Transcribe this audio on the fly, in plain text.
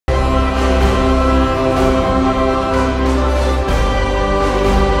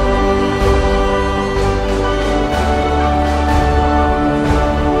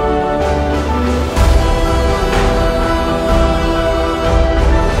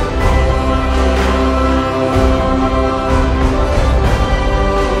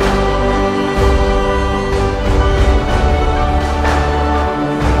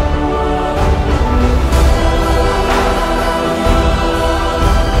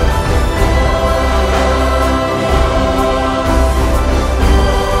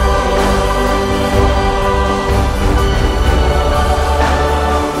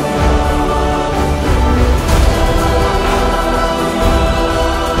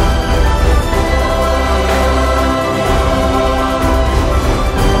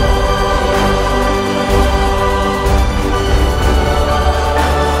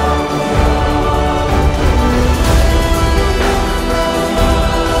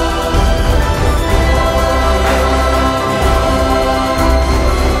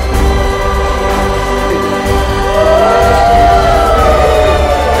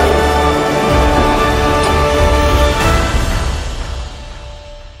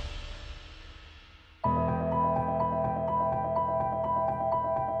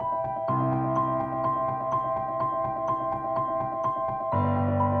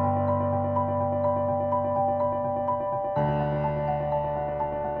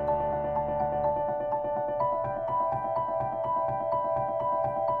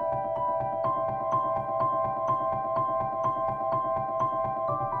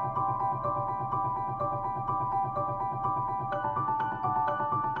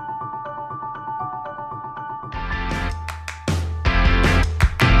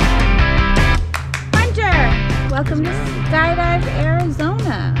Welcome to Skydive,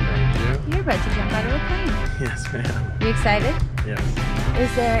 Arizona. Thank you. You're about to jump out of a plane. Yes, ma'am. You excited? Yes.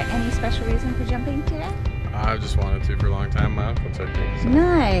 Is there any special reason for jumping today? I've just wanted to for a long time. My uncle took me. So.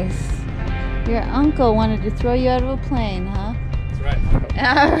 Nice. Your uncle wanted to throw you out of a plane, huh? That's right.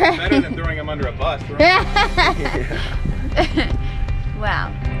 All right. Better than throwing him under a bus. Well,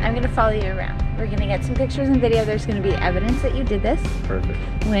 I'm going to follow you around. We're going to get some pictures and video. There's going to be evidence that you did this. Perfect.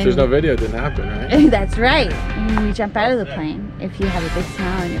 There's no video, it didn't happen, right? That's right. And when you jump out of the plane, if you have a big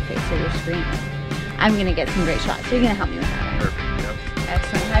smile on your face or you're screaming, I'm going to get some great shots. You're going to help me with that, right? Perfect, yep.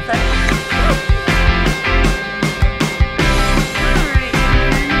 Excellent. High five.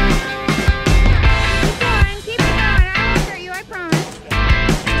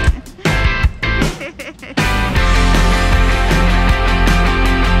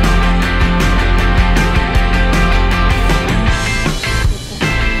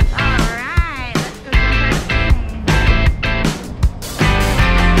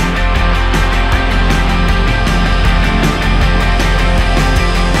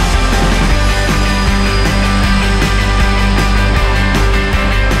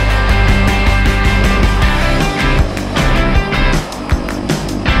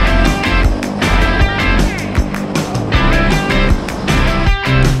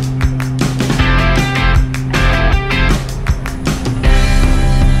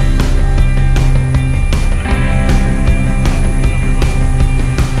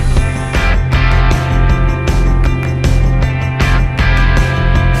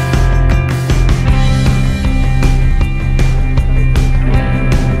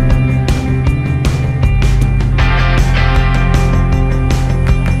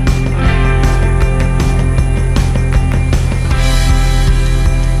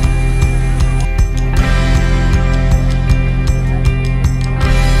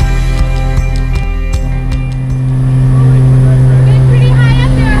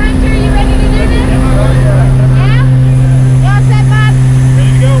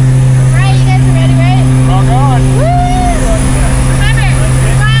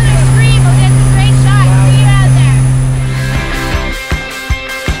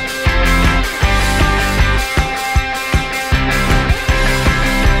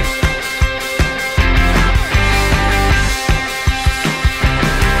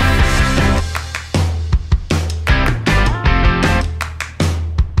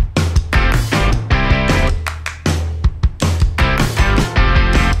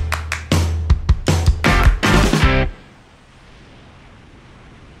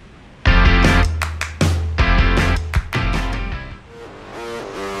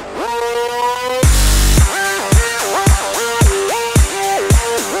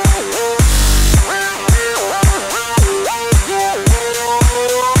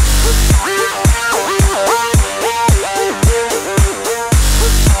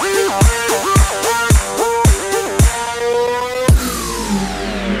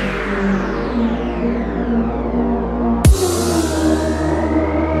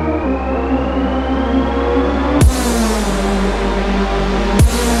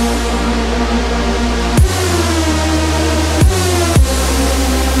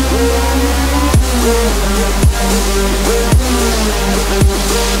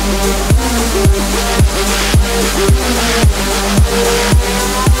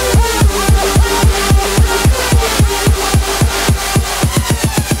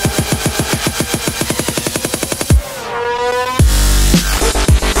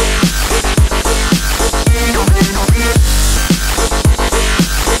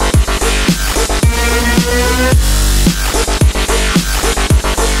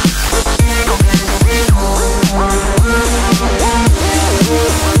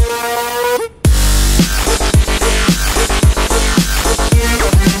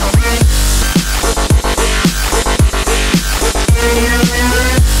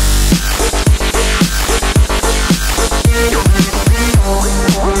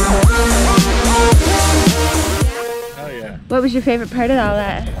 What was your favorite part of all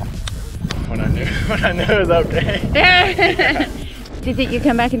that? When I knew it was okay. Do you think you'd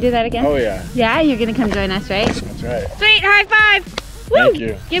come back and do that again? Oh yeah. Yeah, you're gonna come join us, right? That's right. Sweet, high five! Woo! Thank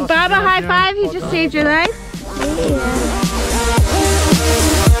you. Give Bob a high five, he just saved your life. Yeah.